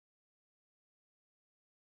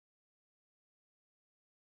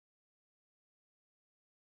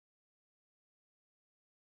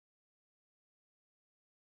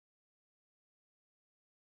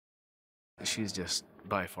She's just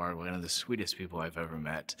by far one of the sweetest people I've ever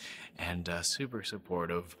met, and super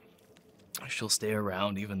supportive. She'll stay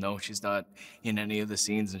around even though she's not in any of the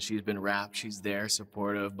scenes and she's been wrapped. She's there,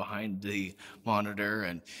 supportive, behind the monitor,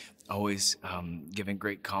 and always giving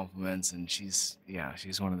great compliments. And she's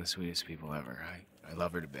one of the sweetest people ever. I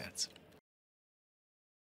love her to bits.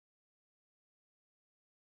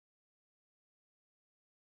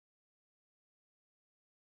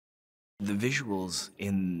 The visuals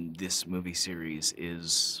in this movie series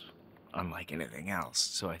is unlike anything else.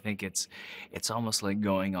 So I think it's almost like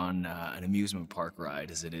going on an amusement park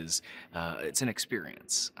ride, as it is. It's an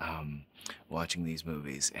experience watching these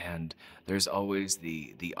movies, and there's always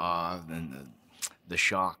the awe and the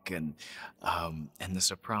shock and the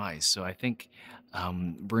surprise. So I think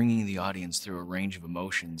bringing the audience through a range of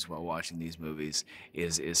emotions while watching these movies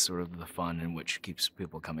is sort of the fun in which keeps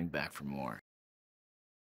people coming back for more.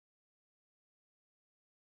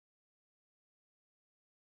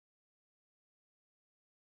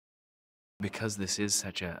 Because this is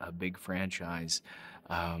such a big franchise,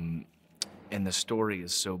 um, and the story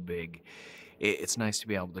is so big, it's nice to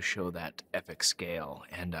be able to show that epic scale,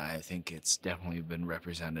 and I think it's definitely been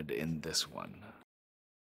represented in this one.